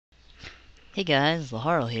Hey guys,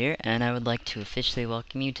 Laharl here, and I would like to officially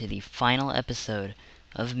welcome you to the final episode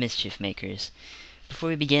of Mischief Makers. Before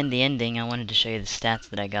we begin the ending, I wanted to show you the stats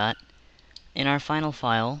that I got. In our final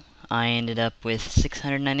file, I ended up with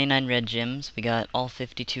 699 red gems, we got all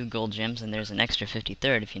 52 gold gems, and there's an extra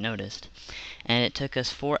 53rd if you noticed. And it took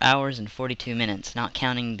us 4 hours and 42 minutes, not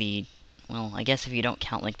counting the, well, I guess if you don't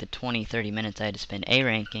count like the 20-30 minutes I had to spend A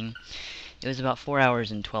ranking, it was about 4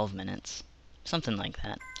 hours and 12 minutes. Something like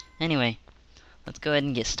that. Anyway, let's go ahead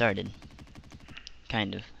and get started.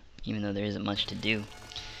 Kind of, even though there isn't much to do.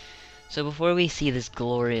 So before we see this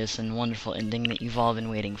glorious and wonderful ending that you've all been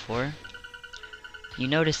waiting for, you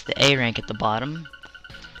notice the A rank at the bottom.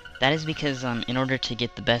 That is because in order to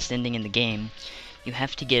get the best ending in the game, you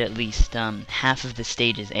have to get at least half of the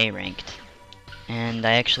stages A ranked. And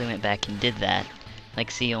I actually went back and did that. Like,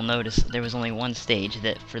 see, you'll notice there was only one stage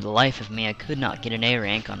that for the life of me I could not get an A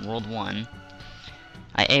rank on World 1.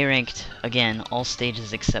 I A-ranked, again, all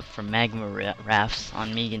stages except for Magma Rafts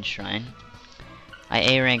on Megan's Shrine. I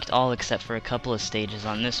A-ranked all except for a couple of stages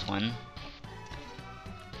on this one.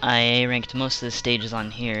 I A-ranked most of the stages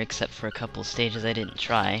on here except for a couple of stages I didn't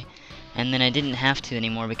try. And then I didn't have to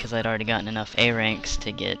anymore because I'd already gotten enough A-ranks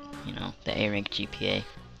to get, you know, the A-rank GPA.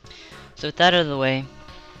 So with that out of the way,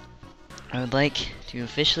 I would like to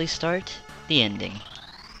officially start the ending.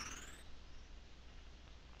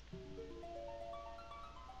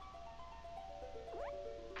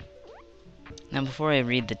 Now before I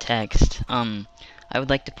read the text, I would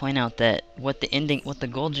like to point out that what the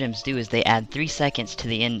gold gems do is they add 3 seconds to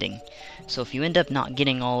the ending. So if you end up not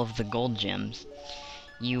getting all of the gold gems,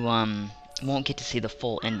 you won't get to see the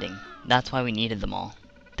full ending. That's why we needed them all.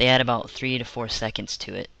 They add about 3 to 4 seconds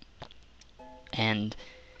to it. And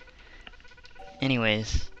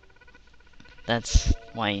anyways, that's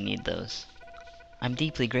why you need those. I'm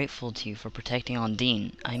deeply grateful to you for protecting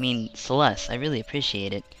Undine. I mean, Celeste, I really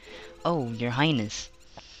appreciate it. Oh, your highness.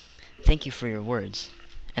 Thank you for your words.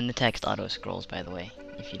 And the text auto-scrolls, by the way,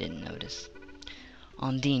 if you didn't notice.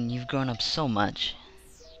 Undine, you've grown up so much.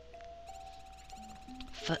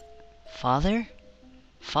 Father?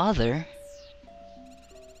 Father?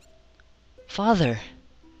 Father!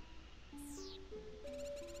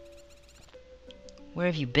 Where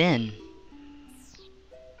have you been?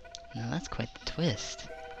 Now that's quite the twist.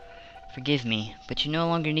 Forgive me, but you no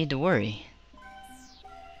longer need to worry.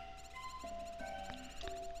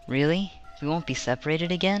 Really? We won't be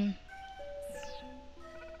separated again?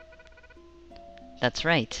 That's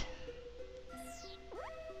right.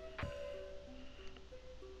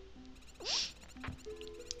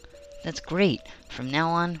 That's great. From now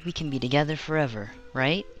on, we can be together forever,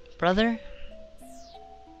 right, brother?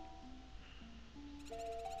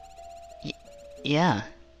 Yeah,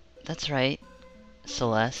 that's right,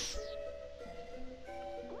 Celeste.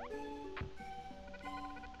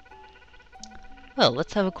 Well,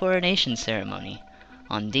 let's have a coronation ceremony.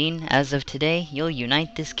 Undine, as of today, you'll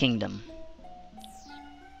unite this kingdom.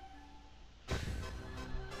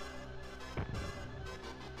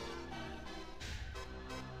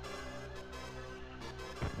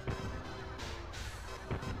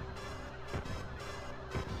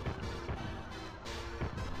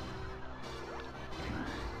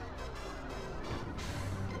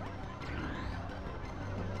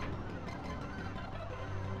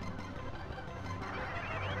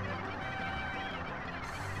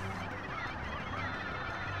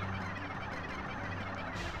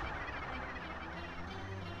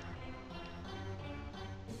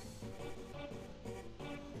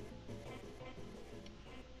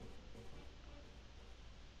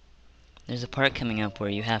 There's a part coming up where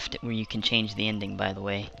you can change the ending, by the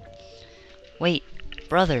way. Wait,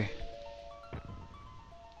 brother.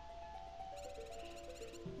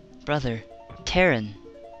 Brother, Terran.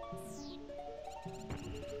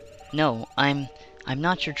 No, I'm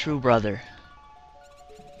not your true brother.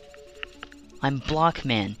 I'm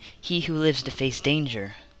Blockman, he who lives to face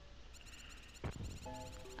danger.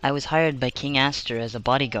 I was hired by King Aster as a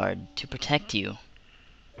bodyguard to protect you.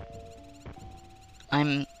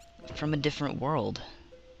 I'm from a different world.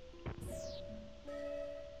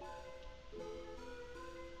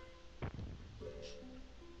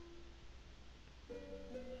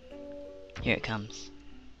 Here it comes.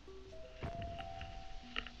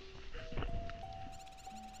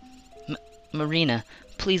 Marina,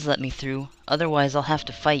 please let me through, otherwise I'll have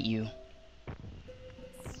to fight you.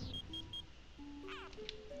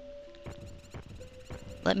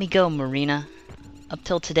 Let me go, Marina. Up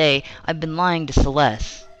till today, I've been lying to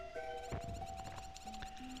Celeste.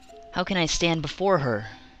 How can I stand before her?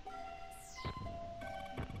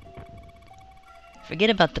 Forget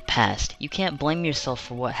about the past. You can't blame yourself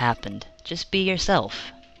for what happened. Just be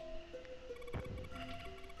yourself.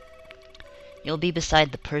 You'll be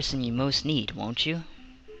beside the person you most need, won't you?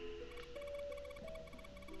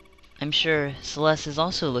 I'm sure Celeste is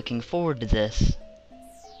also looking forward to this.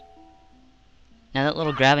 Now that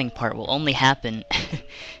little grabbing part will only happen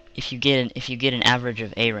if you get an average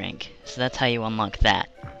of A rank. So that's how you unlock that.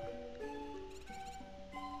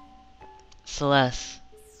 Celeste,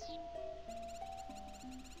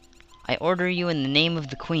 I order you in the name of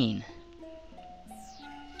the Queen.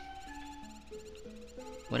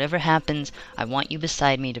 Whatever happens, I want you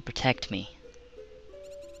beside me to protect me.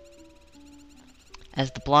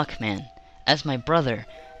 As the Blockman, as my brother,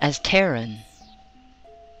 as Terran.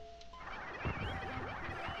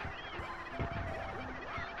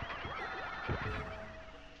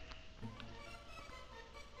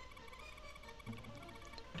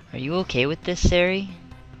 Are you okay with this, Sari?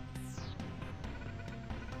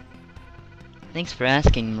 Thanks for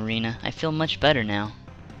asking, Marina. I feel much better now.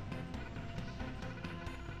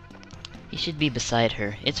 You should be beside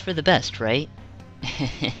her. It's for the best, right?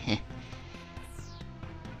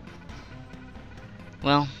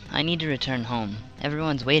 Well, I need to return home.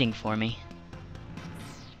 Everyone's waiting for me.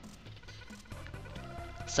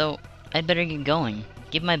 So, I'd better get going.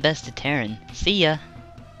 Give my best to Terran. See ya!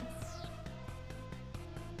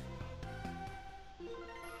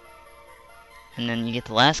 And then you get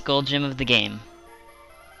the last gold gem of the game.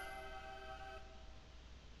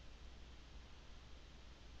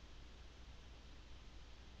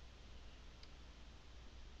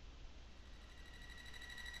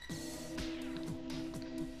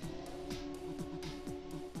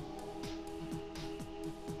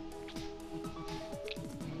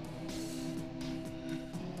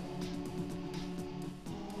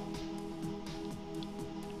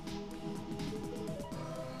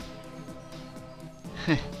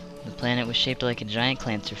 The planet was shaped like a giant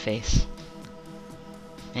clancer face.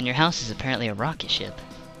 And your house is apparently a rocket ship.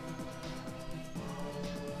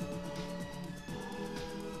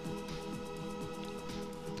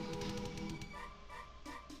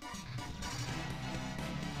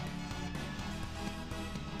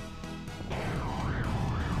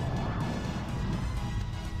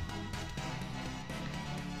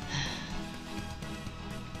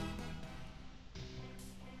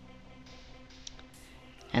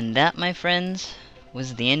 And that, my friends,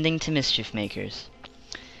 was the ending to Mischief Makers.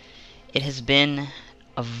 It has been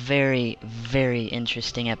a very, very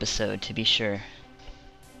interesting episode, to be sure.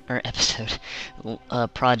 Or episode,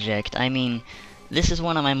 project. I mean, this is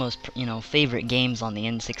one of my most, favorite games on the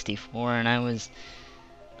N64, and I was...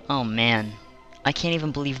 Oh man, I can't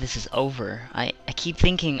even believe this is over. I keep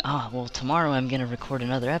thinking, oh, well, tomorrow I'm gonna record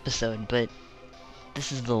another episode, but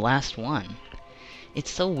this is the last one. It's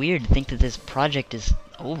so weird to think that this project is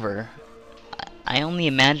over. I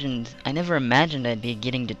never imagined I'd be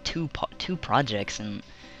getting to two projects, and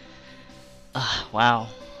wow,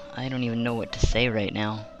 I don't even know what to say right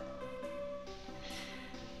now.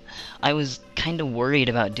 I was kind of worried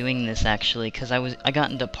about doing this actually, because I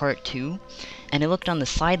got into part 2, and I looked on the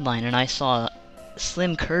sideline and I saw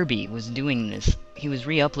Slim Kirby was doing this. He was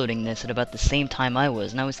re-uploading this at about the same time I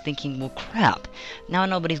was, and I was thinking, well crap, now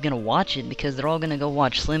nobody's gonna watch it because they're all gonna go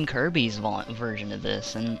watch Slim Kirby's version of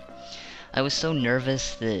this, and I was so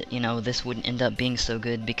nervous that, this wouldn't end up being so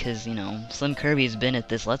good because, Slim Kirby's been at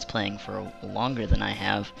this Let's Playing for longer than I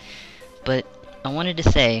have. But I wanted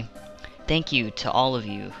to say thank you to all of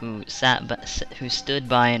you who stood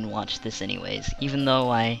by and watched this anyways, even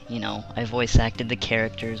though I voice acted the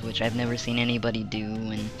characters, which I've never seen anybody do,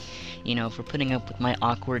 and, for putting up with my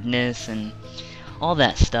awkwardness and all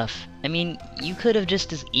that stuff. I mean, you could have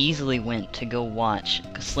just as easily went to go watch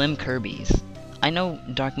Slim Kirby's. I know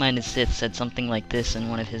Dark-Minded Sith said something like this in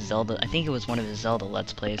one of his Zelda, I think it was one of his Zelda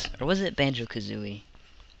Let's Plays, or was it Banjo-Kazooie?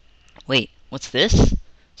 Wait, what's this?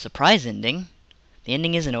 Surprise ending? The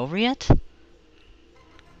ending isn't over yet?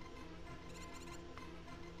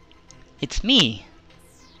 It's me!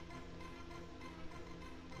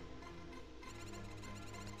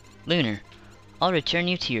 Lunar, I'll return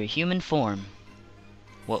you to your human form.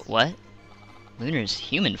 What? Lunar's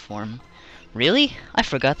human form? Really? I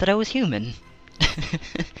forgot that I was human.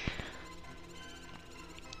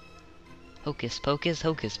 Hocus pocus,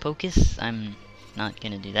 hocus pocus. I'm not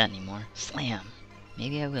gonna do that anymore. Slam.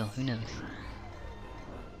 Maybe I will, who knows.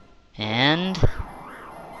 And...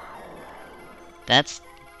 that's...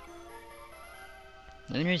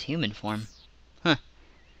 Lunar's human form. Huh.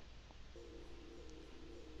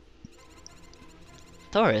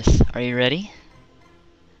 Taurus, are you ready?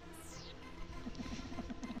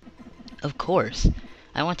 Of course.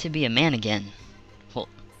 I want to be a man again. Well,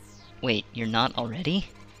 wait, you're not already?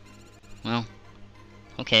 Well,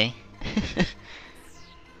 okay.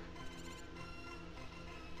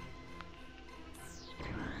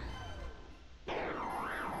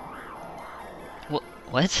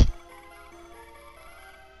 What?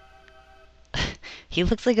 He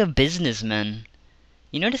looks like a businessman.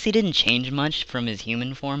 You notice he didn't change much from his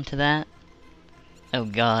human form to that? Oh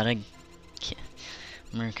god, I can't.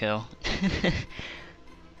 Merco.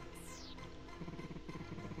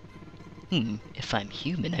 If I'm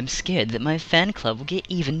human, I'm scared that my fan club will get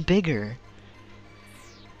even bigger.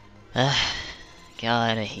 God,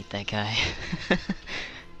 I hate that guy.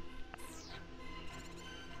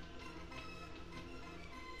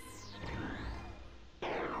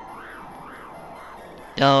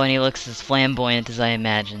 Oh, and he looks as flamboyant as I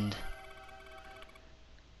imagined.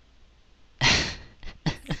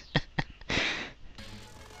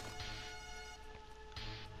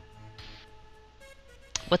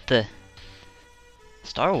 What the?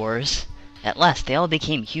 Star Wars? At last, they all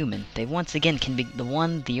became human. They once again can be the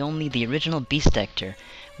one, the only, the original Beastector.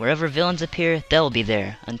 Wherever villains appear, they'll be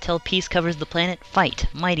there. Until peace covers the planet, fight,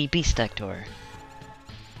 mighty Beastector.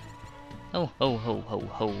 Oh, ho, ho, ho,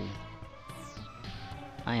 ho.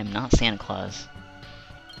 I am not Santa Claus.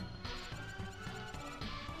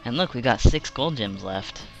 And look, we got 6 gold gems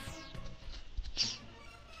left.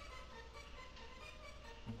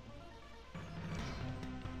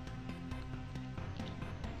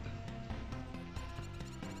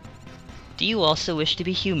 Do you also wish to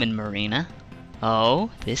be human, Marina? Oh,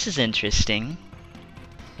 this is interesting.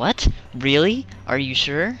 What? Really? Are you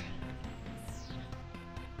sure?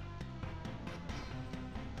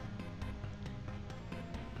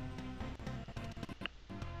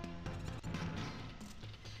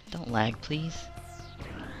 Don't lag, please.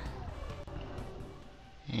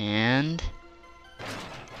 And...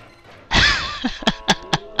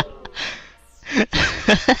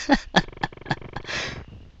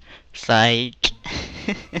 Psych.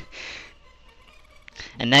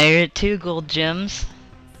 And now you're at 2 gold gems.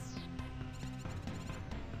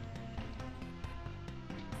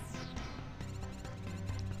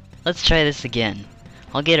 Let's try this again.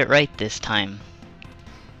 I'll get it right this time.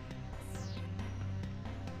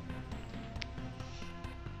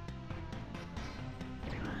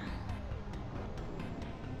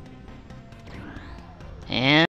 And